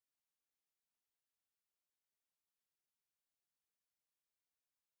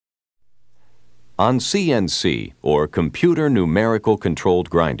On CNC, or computer numerical controlled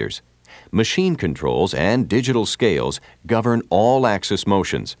grinders, machine controls and digital scales govern all axis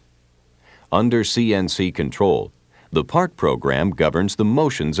motions. Under CNC control, the part program governs the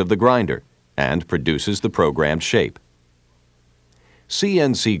motions of the grinder and produces the programmed shape.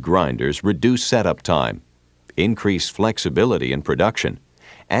 CNC grinders reduce setup time, increase flexibility in production,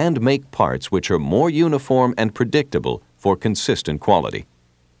 and make parts which are more uniform and predictable for consistent quality.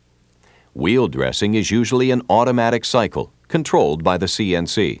 Wheel dressing is usually an automatic cycle controlled by the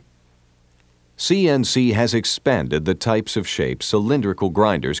CNC. CNC has expanded the types of shapes cylindrical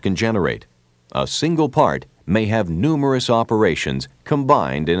grinders can generate. A single part may have numerous operations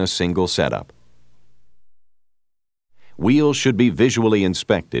combined in a single setup. Wheels should be visually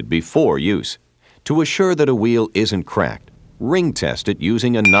inspected before use. To assure that a wheel isn't cracked, ring test it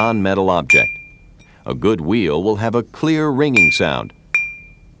using a non-metal object. A good wheel will have a clear ringing sound.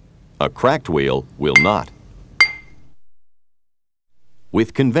 A cracked wheel will not.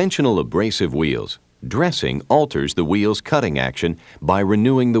 With conventional abrasive wheels, dressing alters the wheel's cutting action by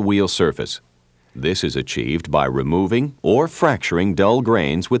renewing the wheel surface. This is achieved by removing or fracturing dull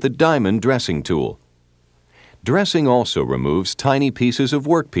grains with a diamond dressing tool. Dressing also removes tiny pieces of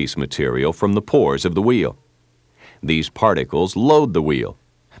workpiece material from the pores of the wheel. These particles load the wheel,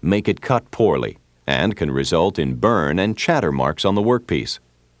 make it cut poorly, and can result in burn and chatter marks on the workpiece.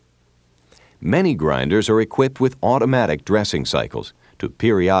 Many grinders are equipped with automatic dressing cycles to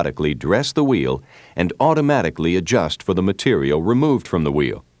periodically dress the wheel and automatically adjust for the material removed from the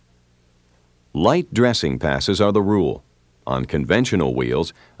wheel. Light dressing passes are the rule. On conventional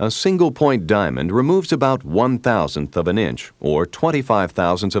wheels, a single-point diamond removes about 1/1000th of an inch or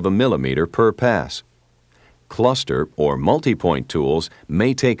 25/1000ths of a millimeter per pass. Cluster or multi-point tools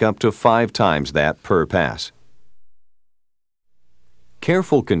may take up to 5 times that per pass.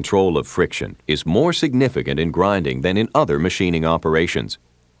 Careful control of friction is more significant in grinding than in other machining operations.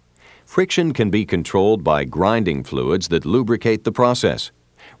 Friction can be controlled by grinding fluids that lubricate the process,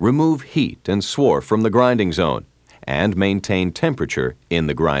 remove heat and swarf from the grinding zone, and maintain temperature in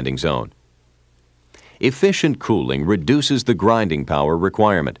the grinding zone. Efficient cooling reduces the grinding power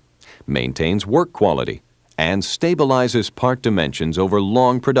requirement, maintains work quality, and stabilizes part dimensions over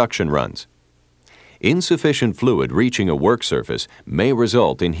long production runs. Insufficient fluid reaching a work surface may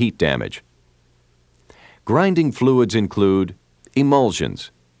result in heat damage. Grinding fluids include emulsions,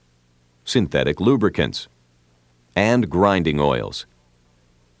 synthetic lubricants, and grinding oils.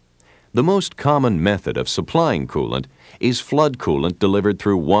 The most common method of supplying coolant is flood coolant delivered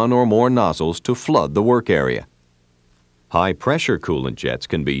through one or more nozzles to flood the work area. High-pressure coolant jets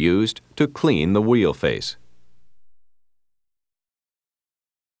can be used to clean the wheel face.